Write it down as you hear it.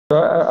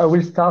I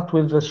will start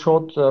with a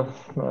short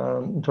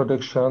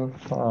introduction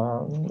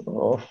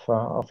of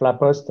La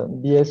Poste.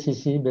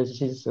 BSCC.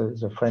 BSCC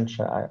is a French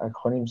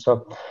acronym.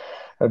 So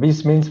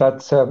this means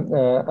that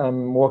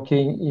I'm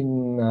working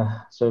in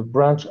the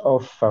branch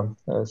of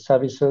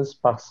services,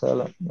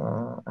 parcel,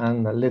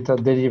 and letter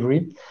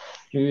delivery.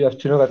 You have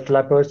to know that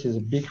La Poste is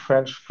a big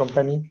French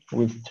company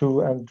with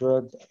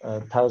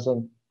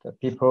 200,000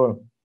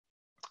 people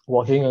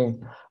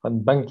working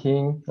on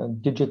banking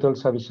and digital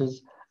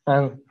services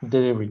and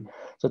delivery.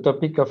 The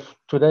topic of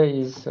today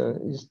is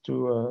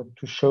to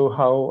show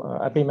how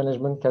API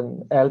management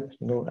can help.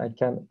 I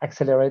can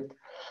accelerate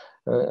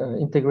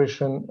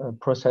integration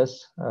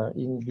process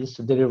in this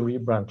delivery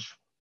branch.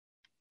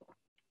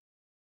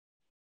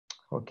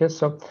 Okay,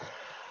 so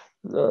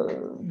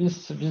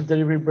this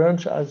delivery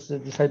branch has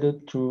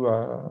decided to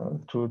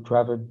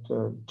have a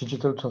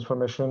digital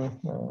transformation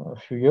a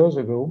few years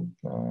ago,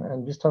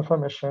 and this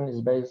transformation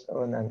is based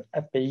on an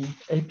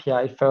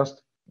API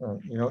first,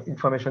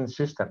 information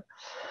system.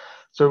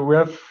 So we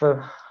have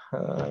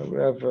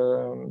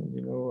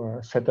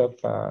set up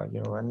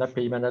an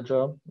API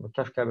manager,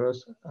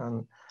 Kafka-verse,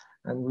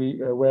 and we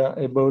were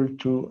able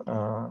to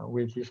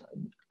with this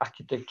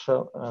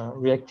architecture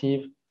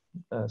reactive,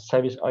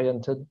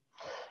 service-oriented.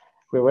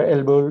 We were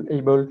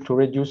able to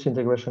reduce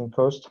integration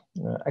cost,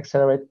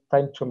 accelerate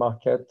time to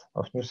market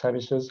of new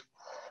services.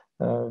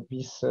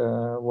 This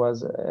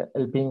was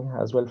helping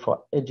as well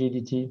for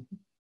agility.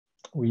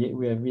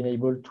 We have been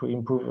able to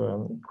improve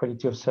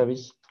quality of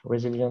service,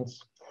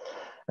 resilience.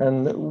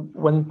 And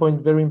one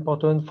point very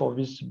important for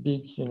this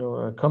big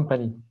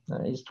company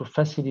is to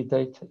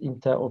facilitate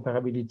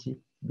interoperability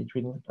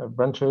between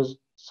branches,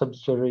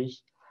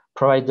 subsidiaries,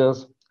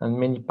 providers, and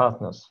many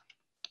partners.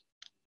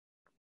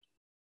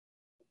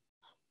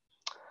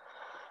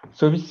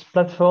 So this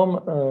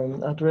platform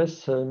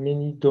addresses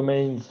many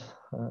domains,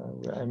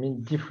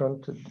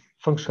 different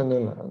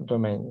functional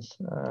domains.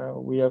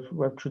 We have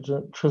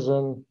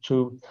chosen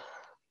to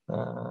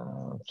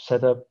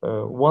set up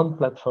one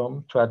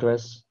platform to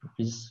address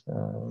these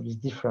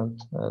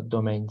different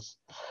domains.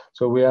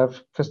 So we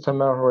have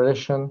customer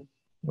relation,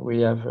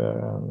 we have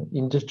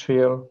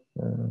industrial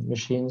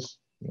machines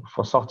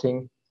for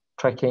sorting,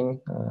 tracking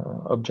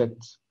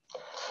objects.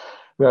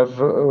 We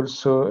have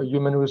also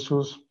human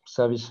resource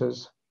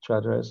services to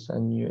address,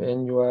 and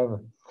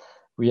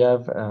we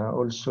have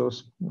also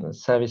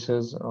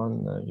services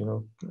on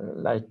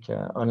like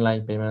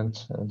online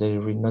payment,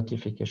 delivery,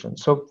 notification.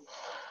 So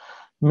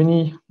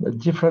many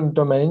different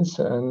domains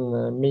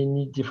and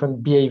many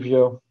different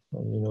behavior,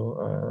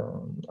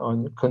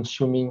 on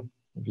consuming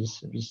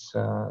these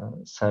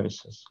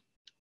services.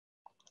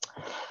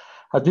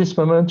 At this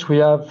moment, we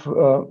have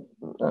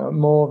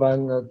more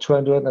than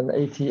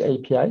 280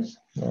 APIs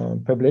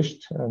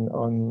published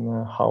on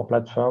our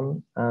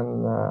platform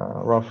and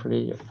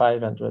roughly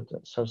 500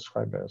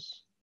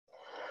 subscribers.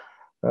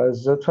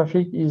 The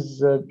traffic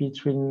is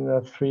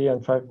between 3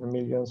 and 5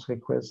 million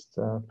requests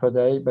per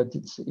day, but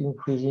it's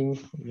increasing,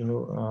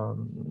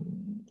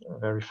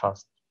 very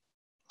fast.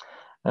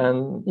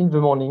 And in the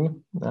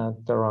morning,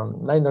 at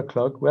around 9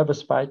 o'clock, we have a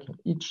spike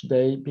each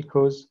day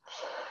because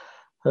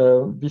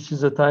this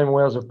is a time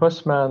where the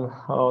postman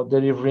are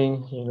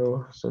delivering,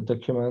 the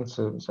documents,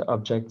 the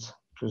objects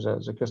to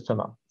the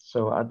customer.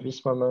 So at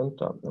this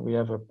moment, we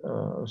have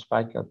a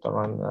spike at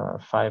around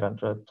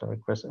 500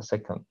 requests a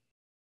second.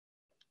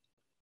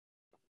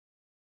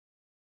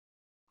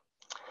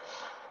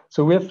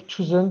 So we have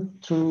chosen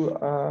to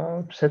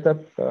set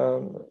up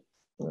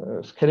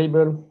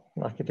scalable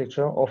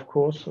architecture, of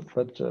course,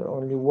 but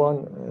only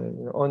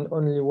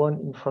one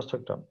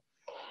infrastructure.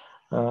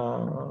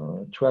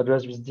 To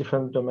address this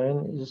different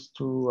domain is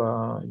to,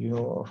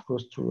 of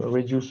course, to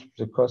reduce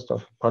the cost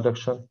of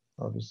production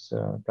of this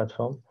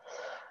platform.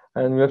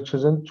 And we have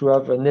chosen to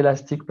have an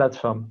elastic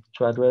platform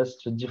to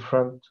address the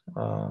different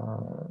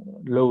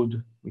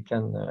load we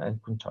can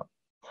encounter.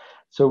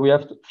 So we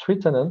have 3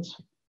 tenants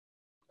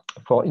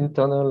for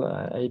internal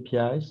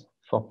APIs,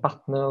 for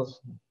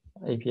partners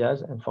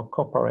APIs, and for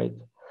corporate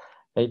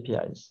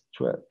APIs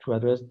to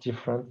address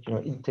different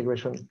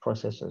integration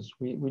processes.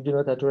 We do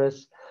not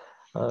address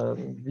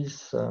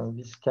this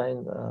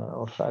kind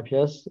of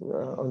APIs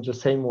on the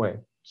same way.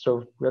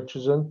 So we have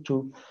chosen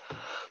to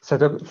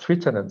set up 3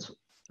 tenants.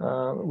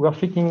 We are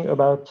thinking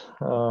about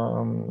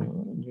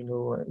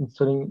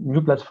installing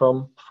new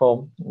platform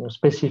for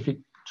specific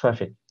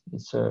traffic.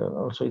 It's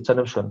an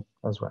option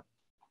as well.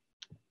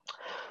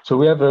 So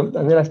we have an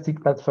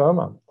elastic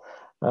platform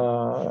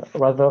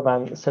rather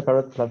than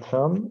separate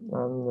platform,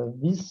 and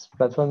this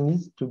platform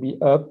needs to be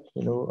up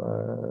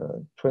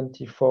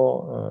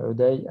 24 a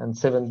day and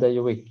 7 days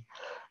a week.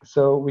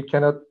 So we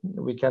cannot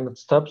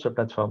stop the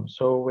platform.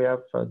 So we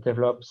have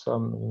developed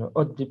some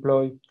hot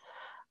deploy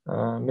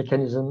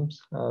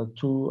mechanisms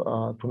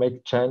to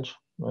make change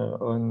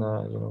on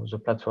the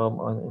platform,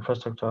 on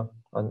infrastructure,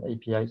 on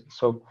APIs.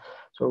 So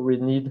we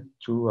need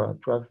to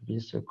have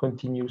this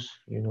continuous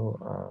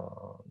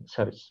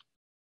service.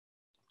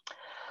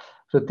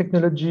 The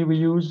technology we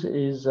use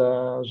is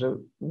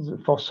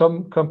for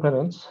some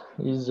components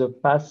is a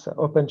pass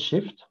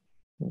OpenShift,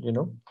 you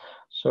know.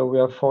 So we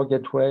have 4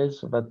 gateways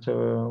that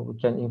we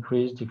can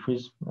increase,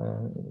 decrease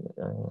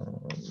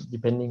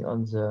depending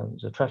on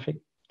the traffic.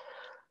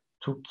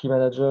 2 key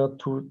manager,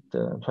 2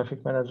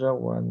 traffic manager,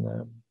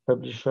 1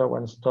 publisher,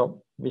 1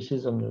 store. This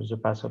is on the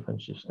pass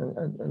OpenShift.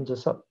 And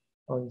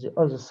on the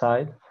other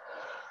side,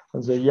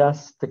 on the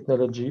YAS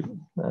technology,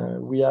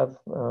 we have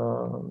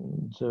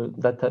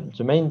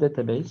the main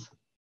database,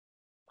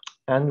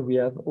 and we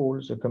have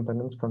all the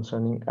components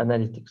concerning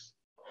analytics,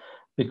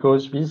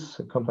 because these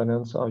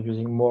components are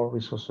using more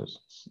resources.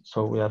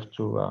 So we have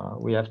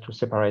to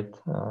separate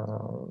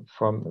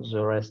from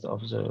the rest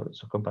of the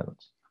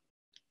components.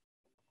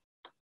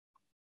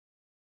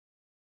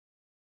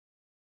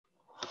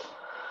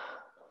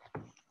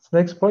 The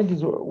next point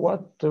is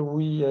what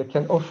we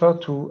can offer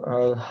to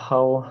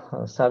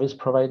our service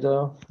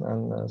provider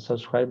and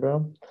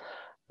subscriber.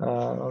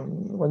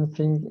 One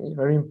thing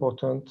very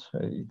important,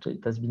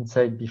 it has been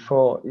said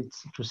before,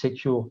 it's to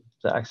secure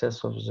the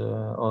access of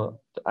the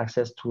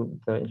access to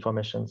the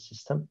information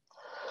system.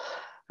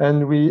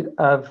 And we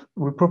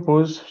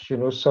propose, you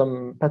know,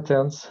 some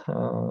patterns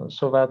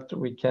so that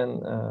we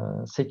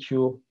can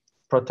secure,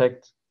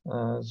 protect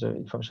the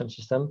information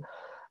system.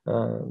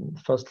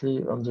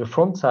 Firstly, on the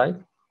front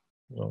side,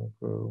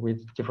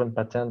 with different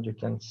patterns you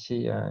can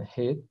see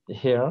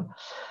here,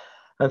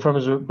 and from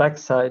the back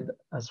side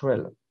as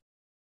well.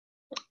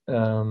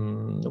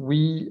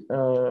 We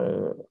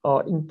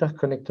are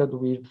interconnected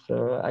with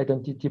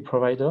identity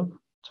provider,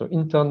 so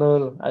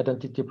internal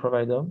identity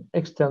provider,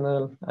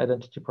 external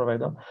identity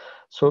provider,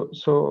 so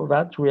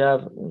that we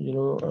have, you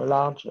know, a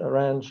large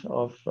range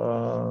of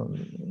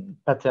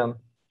patterns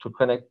to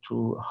connect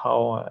to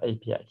our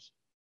APIs.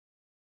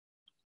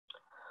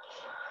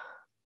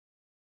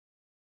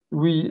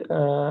 We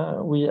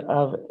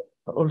have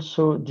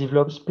also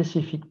developed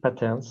specific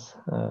patterns.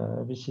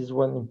 This is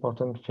one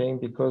important thing,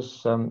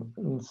 because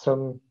in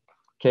some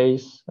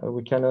case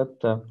we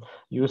cannot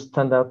use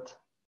standard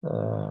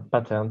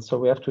patterns, so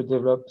we have to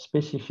develop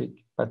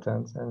specific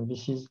patterns, and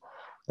this is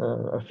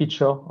a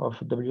feature of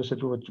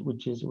WSO2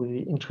 which is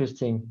really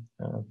interesting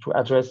to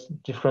address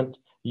different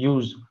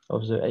use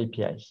of the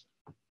APIs.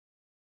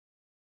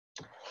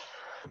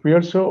 We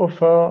also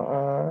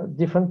offer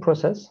different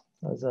process,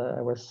 as I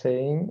was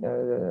saying,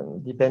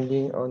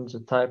 depending on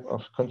the type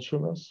of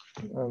consumers,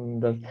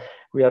 and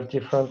we have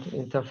different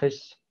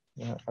interface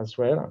as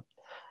well.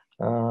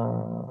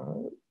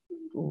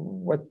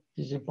 What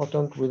is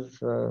important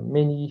with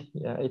many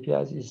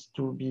APIs is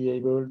to be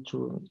able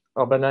to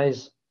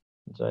urbanize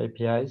the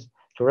APIs,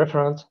 to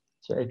reference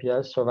the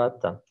APIs, so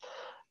that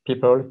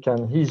people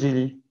can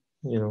easily,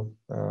 you know,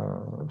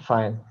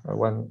 find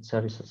one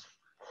services.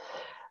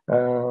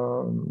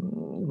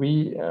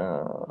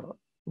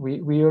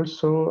 We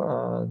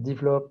also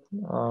develop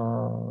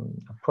a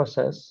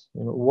process,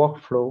 you know,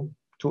 workflow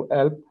to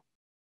help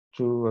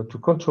to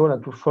control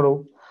and to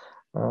follow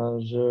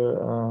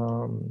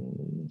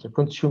the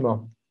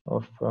consumer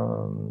of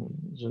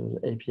the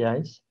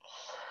APIs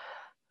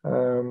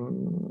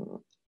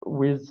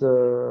with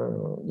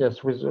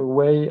a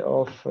way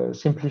of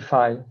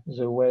simplify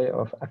the way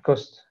of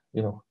accost,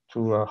 you know,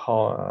 to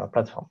our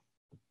platform.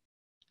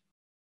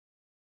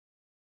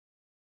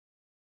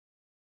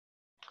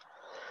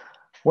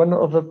 One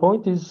other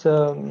point is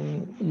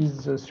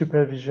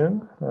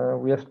supervision.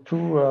 We have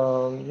two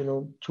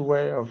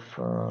way of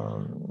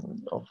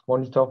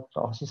monitor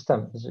our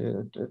system.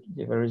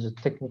 There is a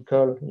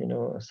technical, you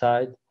know,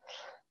 side.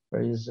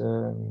 There is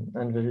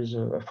and there is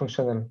a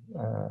functional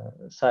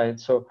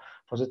side. So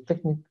for the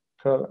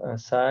technical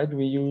side,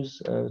 we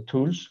use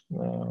tools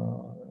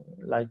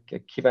like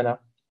Kibana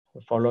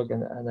for log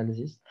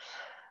analysis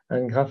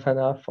and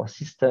Grafana for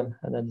system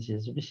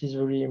analysis. This is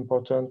very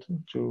important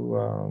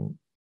to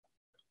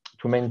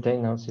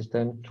maintain our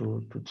system,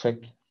 to check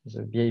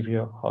the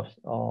behavior of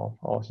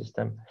our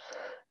system,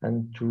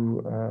 and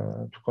to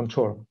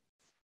control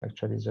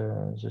actually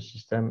the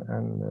system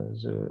and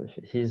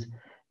his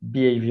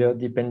behavior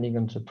depending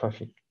on the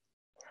traffic.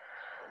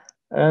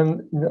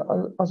 And on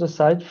the other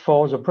side,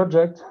 for the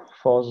project,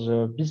 for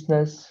the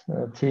business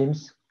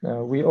teams,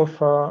 we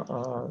offer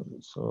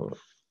so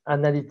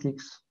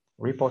analytics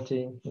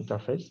reporting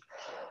interface.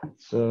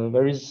 So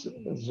there is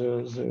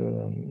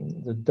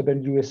the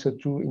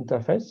WSO2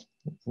 interface,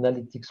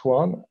 analytics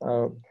one,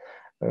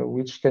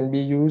 which can be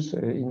used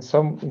in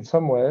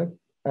some way,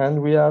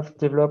 and we have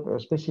developed a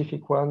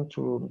specific one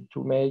to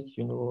make,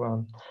 you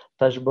know,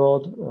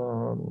 dashboard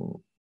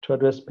to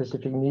address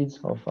specific needs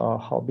of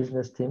our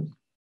business team.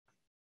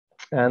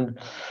 And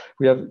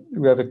we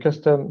have a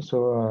custom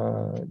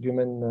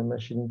human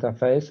machine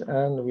interface,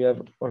 and we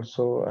have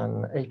also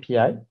an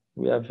API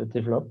we have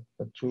developed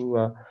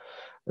to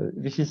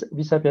this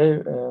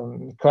API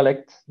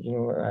collect, you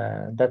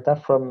know, data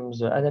from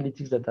the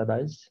analytics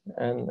database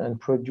and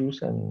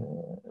produce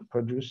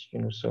you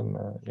know,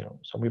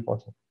 some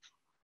reporting.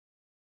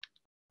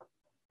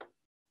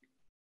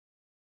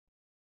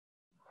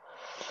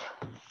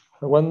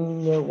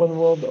 One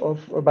word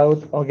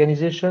about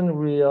organization.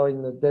 We are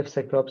in a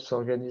DevSecOps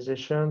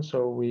organization,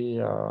 so we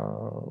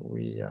are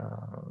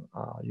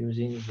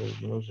using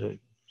the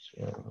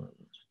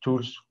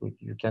tools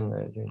you can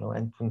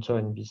encounter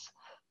in this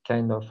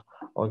kind of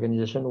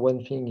organization.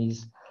 One thing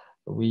is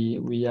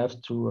we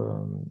have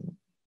to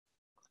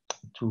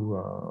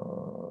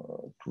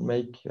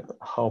make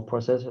our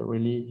process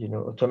really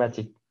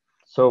automatic.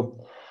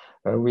 So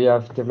we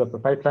have developed a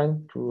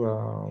pipeline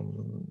to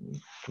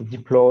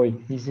deploy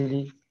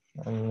easily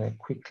and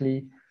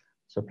quickly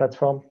the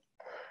platform.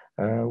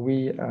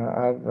 We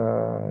have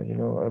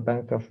a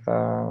bank of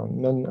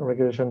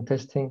non-regression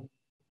testing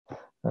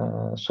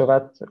so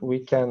that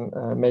we can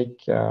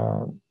make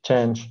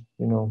change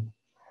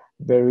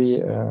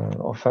very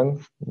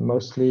often,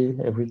 mostly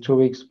every 2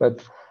 weeks,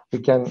 but we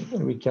can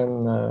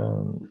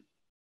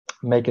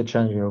make a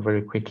change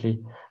very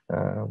quickly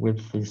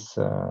with these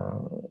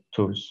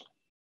tools.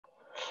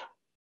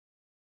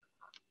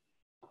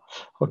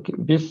 Okay,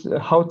 this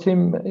how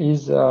team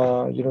is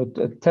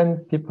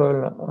 10 people,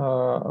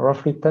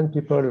 roughly 10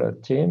 people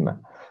team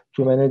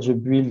to manage the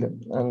build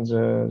and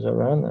the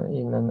run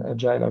in an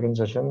agile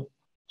organization.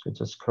 So it's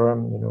a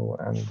Scrum,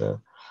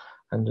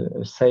 and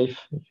a safe,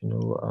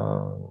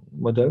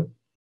 model.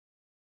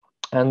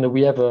 And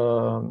we have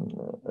a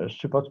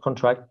support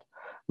contract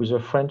with a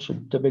French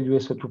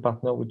WSO2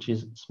 partner, which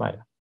is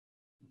Smile.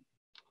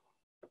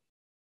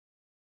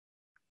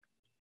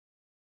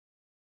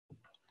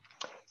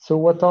 So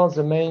what are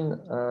the main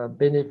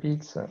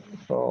benefits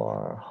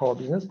for our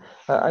business?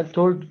 I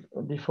told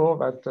before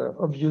that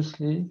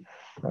obviously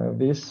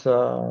this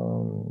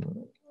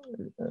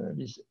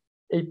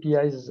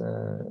APIs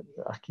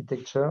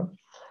architecture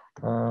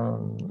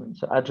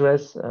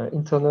address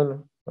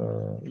internal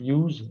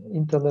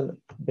internal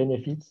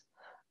benefits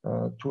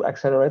to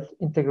accelerate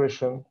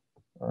integration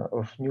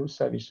of new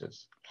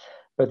services.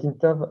 But in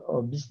terms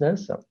of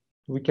business,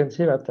 we can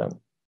see that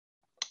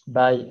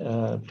by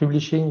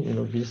publishing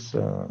these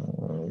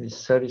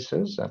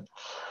services,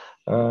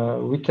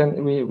 we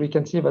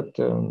can see that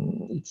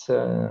it's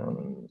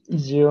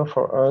easier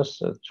for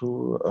us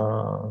to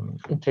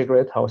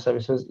integrate our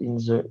services in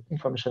the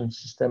information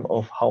system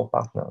of our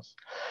partners.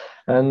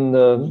 And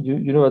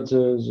at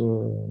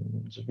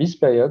this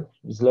period,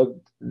 this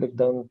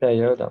lockdown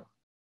period,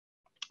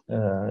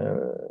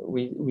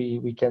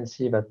 we can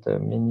see that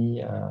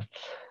many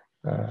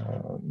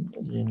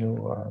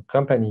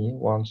company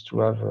wants to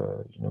have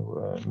a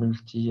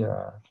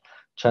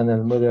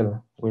multi-channel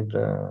model with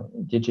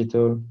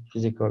digital,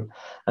 physical,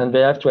 and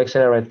they have to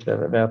accelerate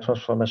their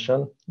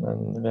transformation,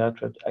 and they have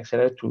to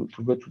accelerate to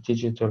go to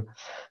digital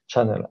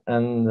channel.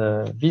 And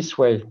this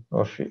way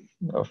of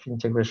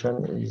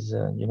integration is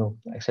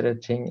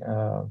accelerating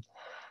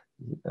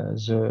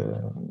the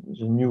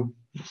new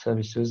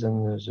services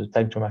and the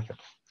time to market.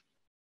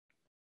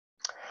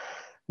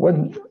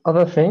 One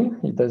other thing,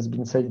 it has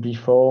been said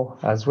before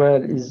as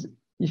well, is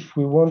if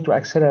we want to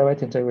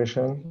accelerate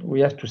integration,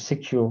 we have to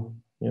secure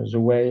the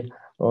way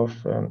of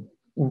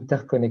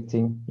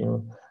interconnecting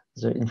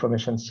the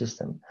information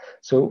system.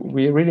 So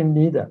we really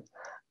need a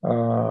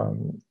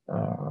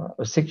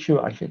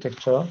secure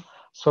architecture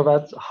so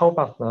that our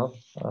partners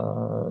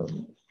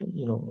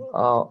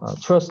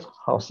trust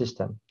our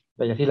system.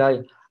 They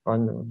rely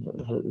on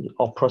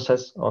our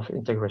process of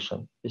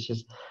integration. This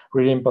is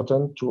really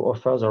important to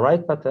offer the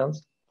right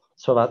patterns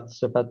so that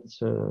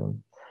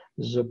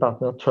the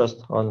partner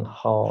trusts on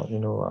our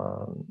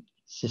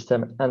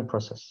system and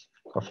process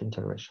of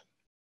integration.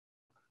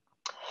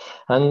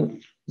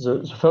 And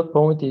the third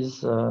point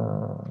is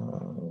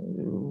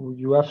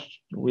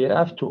we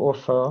have to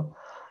offer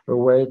a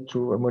way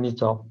to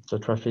monitor the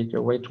traffic,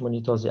 a way to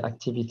monitor the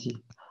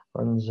activity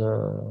on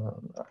the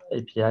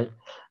API,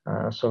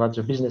 so that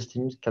the business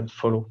teams can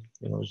follow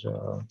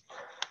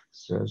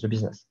the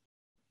business.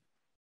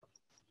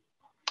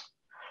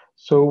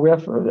 So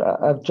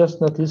I've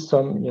just noticed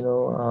some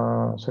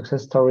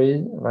success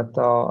stories that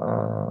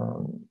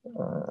are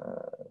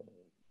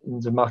in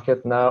the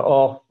market now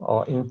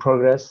or in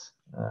progress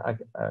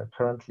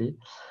currently.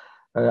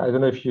 I don't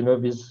know if you know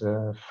these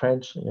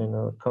French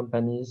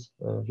companies.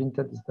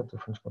 Vinted is not a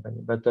French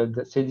company, but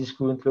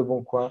Cdiscount, Le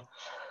Bon Coin.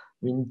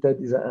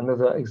 Vinted is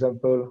another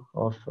example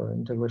of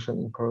integration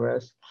in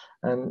progress.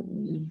 And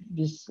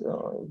this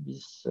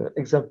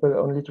example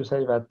only to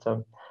say that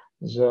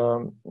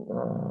the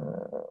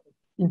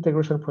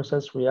integration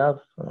process we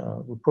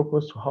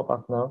propose to our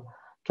partner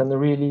can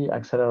really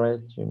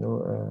accelerate,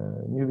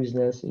 new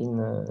business in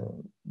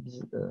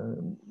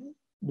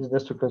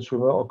business to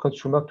consumer or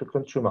consumer to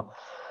consumer.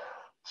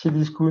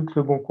 Cdiscount,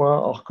 Le Bon Coin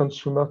are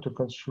consumer to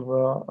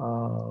consumer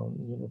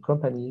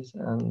companies,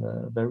 and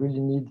they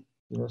really need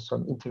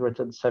some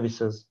integrated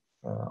services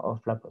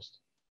of La Poste.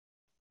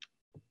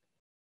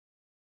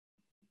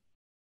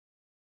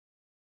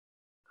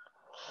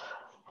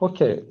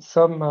 Okay,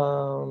 some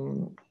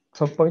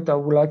point I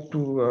would like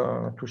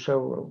to share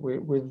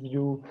with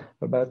you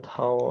about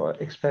our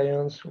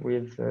experience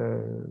with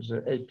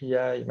the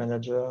API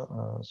manager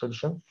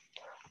solution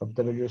of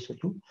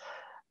WSO2.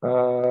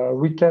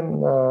 We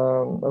can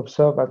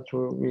observe that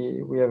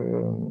we have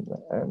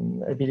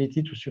an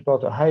ability to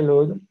support a high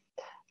load.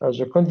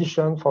 The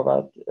condition for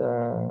that,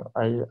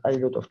 high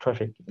load of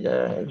traffic.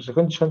 The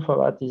condition for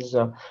that is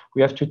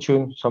we have to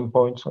tune some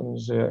points on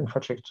the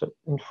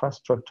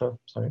infrastructure,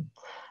 sorry,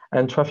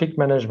 and traffic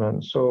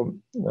management. So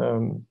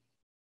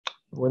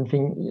one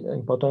thing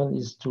important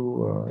is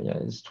to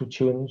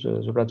tune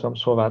the platform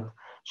so that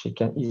she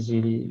can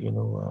easily,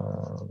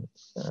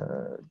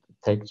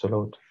 take the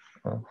load,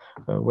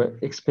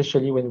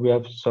 especially when we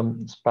have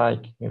some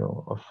spike,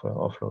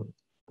 of load.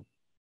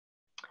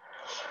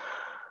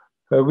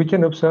 We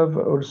can observe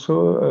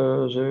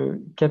also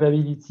the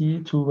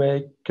capability to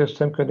make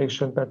custom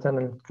connection pattern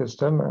and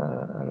custom.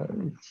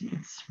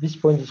 This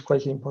point is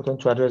quite important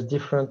to address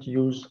different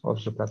use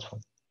of the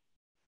platform.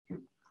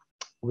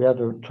 We have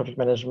a traffic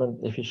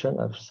management efficient,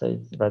 I've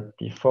said that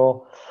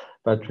before,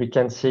 but we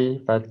can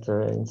see that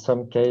in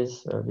some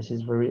case, this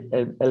is very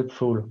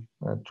helpful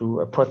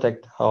to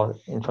protect our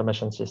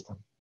information system.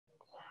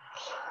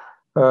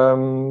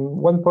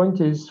 One point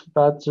is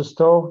that the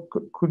store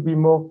could be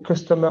more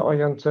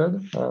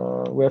customer-oriented.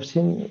 We have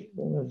seen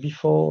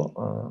before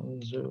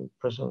the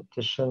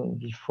presentation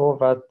before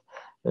that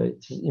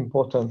it is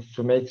important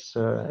to make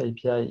the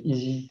API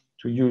easy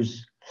to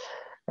use,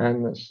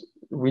 and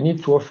we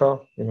need to offer,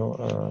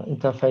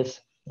 interface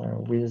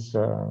with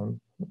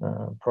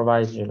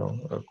provide,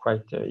 a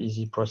quite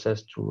easy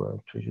process to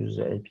use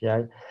the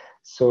API.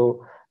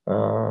 So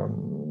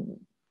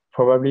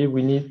probably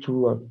we need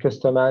to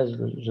customize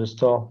the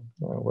store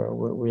where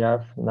we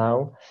have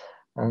now,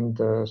 and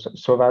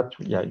so that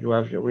you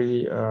have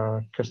really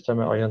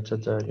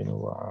customer-oriented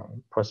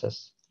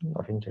process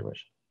of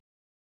integration.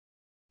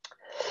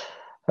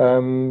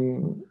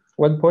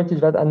 One point is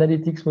that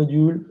analytics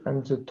module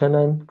and the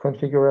tenant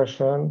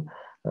configuration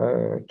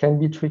can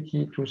be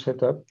tricky to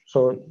set up.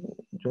 So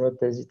do not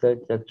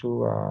hesitate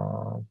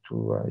to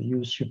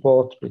use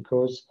support,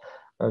 because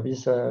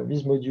these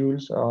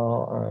modules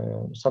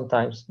are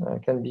sometimes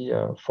can be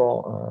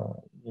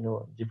for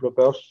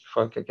developers,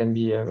 can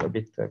be a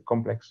bit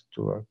complex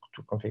to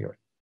configure.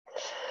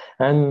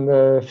 And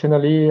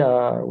finally,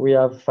 we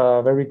have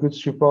very good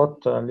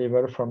support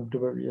level from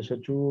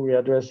WSO2. We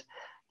address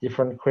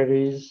different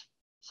queries,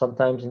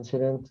 sometimes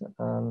incident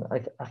and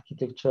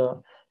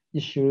architecture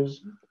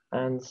issues,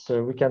 and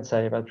so we can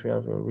say that we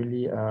have a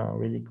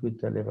really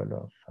good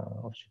level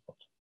of support.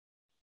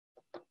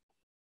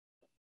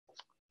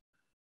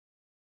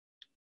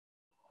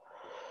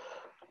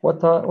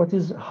 What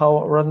is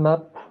our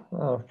roadmap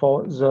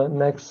for the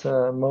next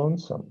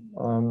months?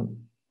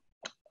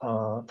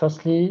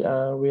 Firstly,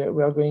 we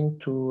are going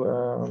to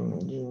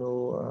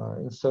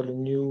install a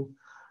new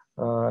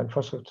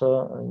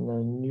infrastructure in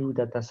a new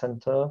data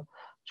center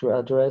to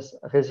address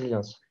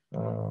resilience,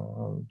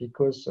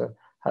 because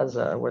as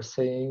I was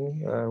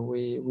saying,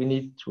 we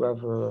need to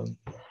have a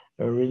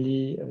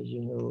really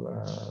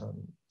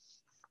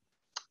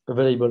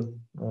available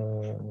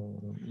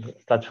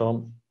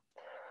platform.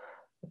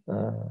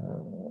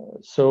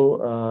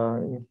 So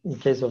in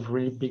case of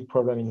really big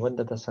problem in one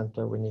data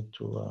center, we need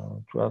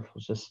to have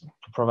just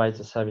to provide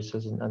the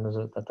services in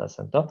another data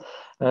center,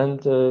 and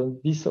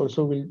this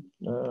also will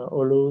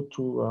allow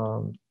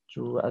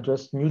to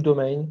address new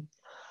domain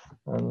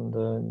and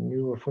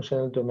new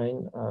functional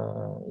domain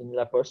in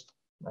La Poste.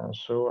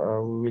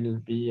 So we will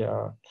be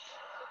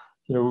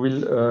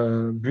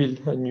we'll build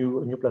a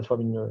new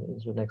platform in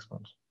the next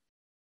month.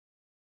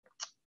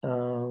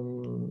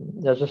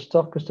 The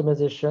store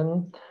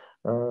customization.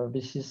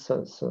 This is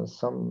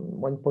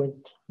one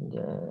point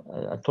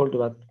I told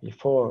about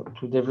before,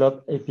 to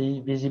develop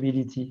API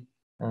visibility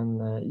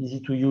and easy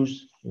to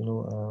use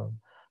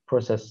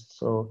process.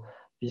 So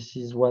this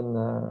is one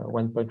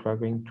point we are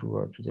going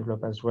to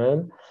develop as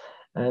well,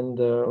 and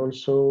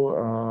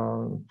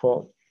also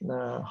for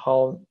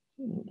how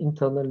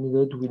internal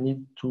needed, we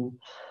need to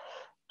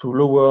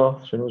lower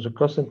the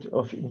cost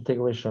of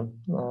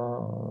integration,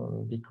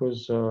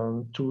 because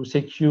to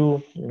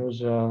secure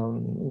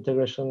the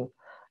integration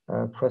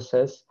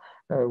process,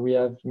 we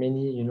have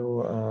many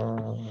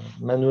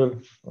manual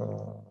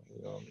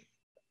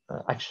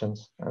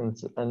actions,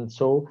 and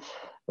so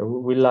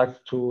we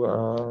like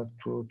to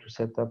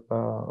set up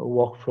a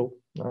workflow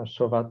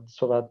so that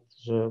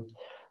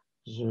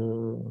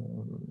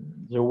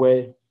the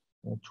way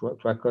to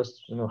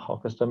accost our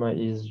customer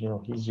is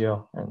easier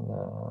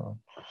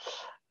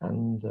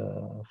and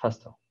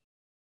faster.